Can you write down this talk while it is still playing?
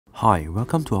Hi,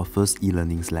 welcome to our first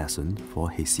e-learning lesson for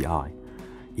HCI.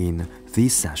 In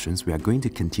these sessions, we are going to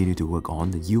continue to work on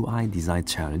the UI design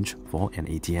challenge for an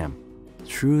ATM.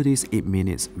 Through this 8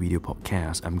 minutes video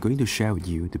podcast, I'm going to share with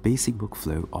you the basic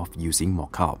workflow of using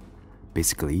Moqup.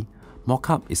 Basically,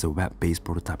 Moqup is a web-based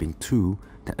prototyping tool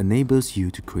that enables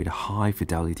you to create a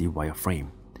high-fidelity wireframe.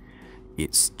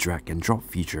 Its drag and drop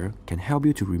feature can help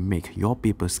you to remake your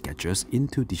paper sketches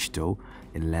into digital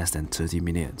in less than 30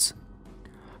 minutes.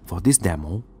 For this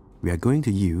demo, we are going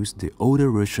to use the older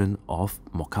version of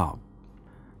Moqup.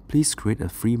 Please create a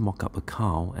free Moqup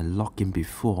account and log in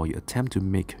before you attempt to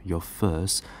make your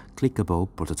first clickable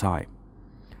prototype.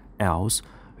 Else,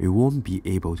 you won't be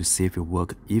able to save your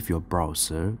work if your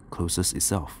browser closes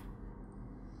itself.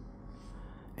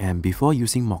 And before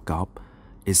using Moqup,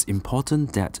 it's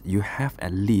important that you have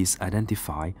at least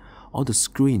identified all the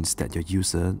screens that your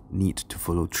user need to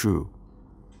follow through.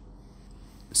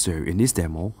 So in this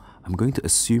demo, I'm going to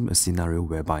assume a scenario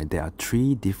whereby there are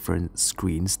 3 different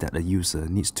screens that a user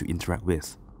needs to interact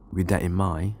with. With that in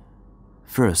mind,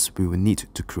 first we will need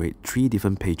to create 3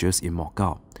 different pages in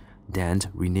Moqup, then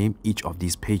rename each of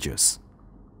these pages.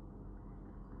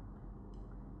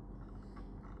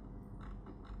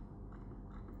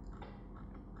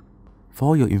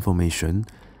 For your information,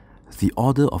 the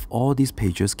order of all these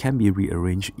pages can be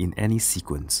rearranged in any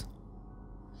sequence.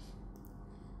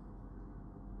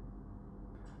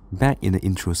 Back in the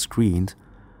intro screen,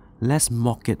 let's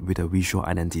mock it with a visual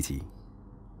identity.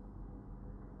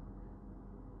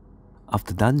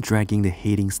 After done dragging the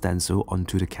heading stencil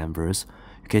onto the canvas,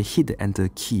 you can hit the Enter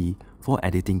key for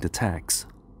editing the text.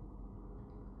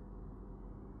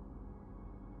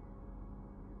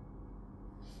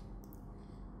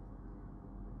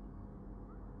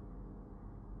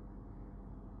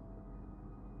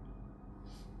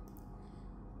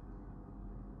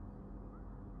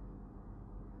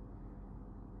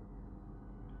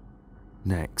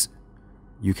 Next,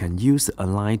 you can use the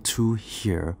Align tool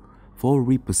here for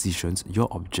repositions your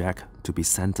object to be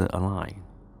center aligned.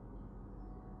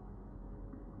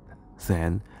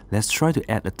 Then, let's try to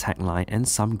add a tagline and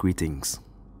some greetings.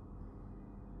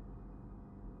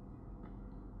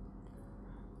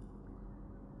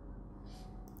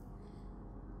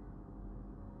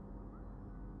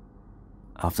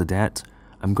 After that,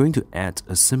 I'm going to add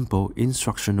a simple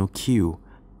instructional cue,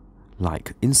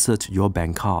 like insert your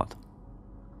bank card.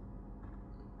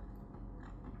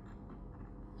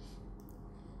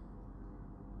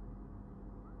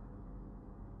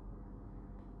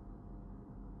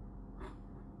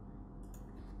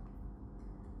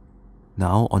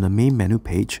 Now on the main menu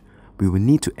page, we will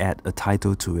need to add a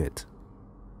title to it.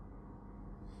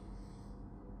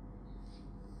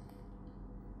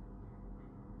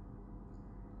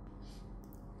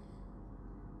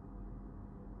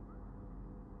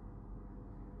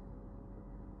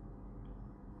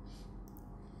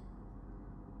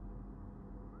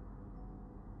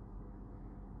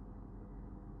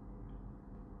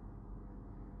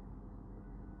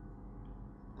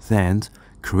 Then,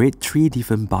 create 3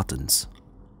 different buttons.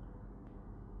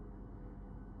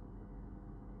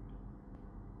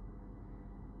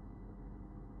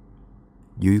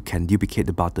 You can duplicate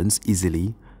the buttons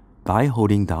easily by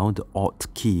holding down the Alt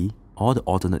key or the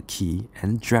alternate key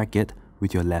and drag it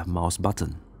with your left mouse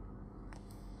button.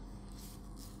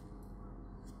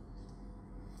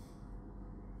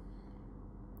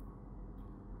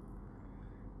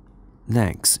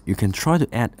 Next, you can try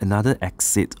to add another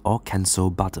exit or cancel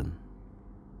button.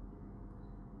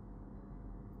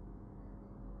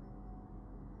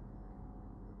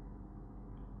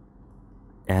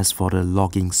 As for the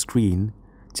logging screen,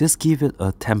 just give it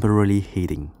a temporary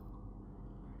heading.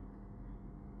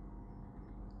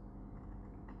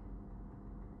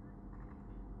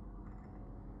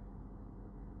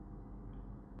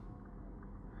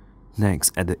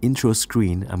 Next, at the intro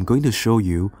screen, I'm going to show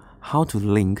you how to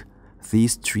link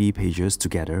these 3 pages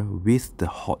together with the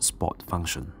hotspot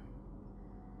function.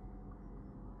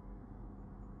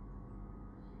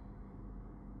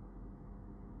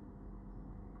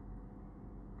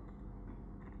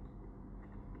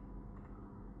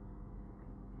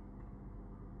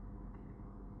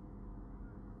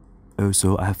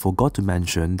 Also, I forgot to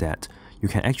mention that you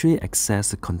can actually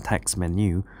access the context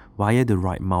menu via the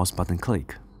right mouse button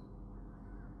click.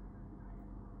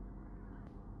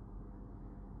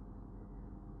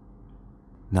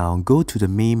 Now go to the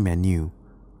main menu.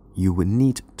 You will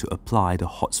need to apply the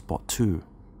hotspot tool.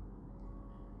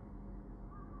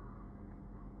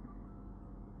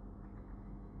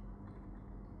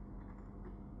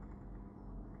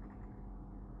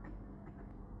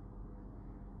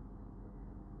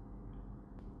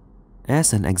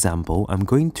 As an example, I'm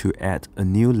going to add a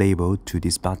new label to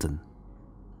this button.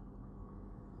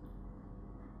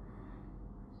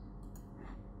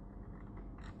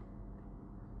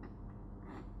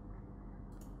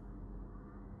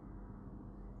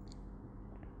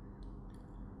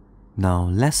 Now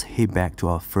let's head back to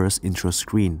our first intro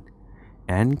screen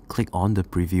and click on the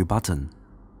preview button.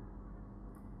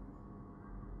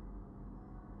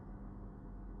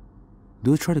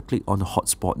 Do try to click on the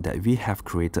hotspot that we have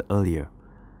created earlier.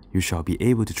 You shall be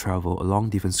able to travel along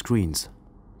different screens.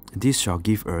 This shall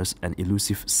give us an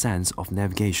elusive sense of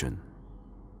navigation.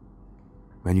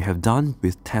 When you have done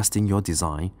with testing your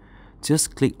design,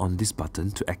 just click on this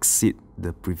button to exit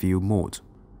the preview mode.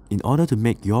 In order to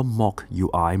make your mock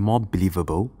UI more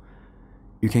believable,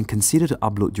 you can consider to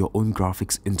upload your own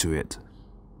graphics into it.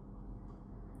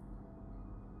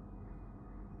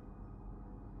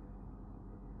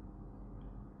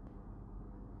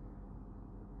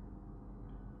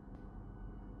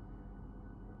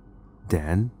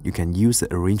 Then, you can use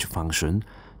the arrange function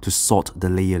to sort the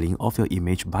layering of your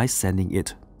image by sending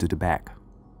it to the back.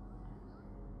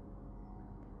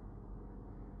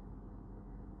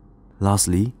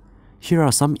 Lastly, here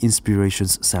are some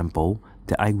inspirations sample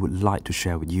that I would like to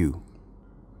share with you.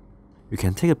 You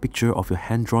can take a picture of your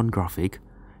hand-drawn graphic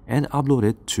and upload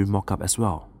it to Moqup as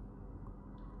well.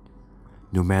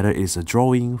 No matter it's a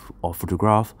drawing or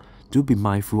photograph, do be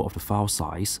mindful of the file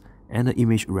size and the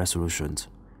image resolution.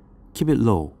 Keep it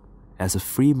low, as a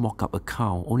free Moqup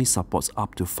account only supports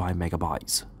up to 5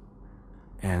 MB.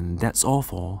 And that's all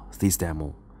for this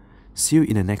demo. See you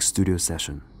in the next studio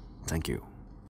session. Thank you.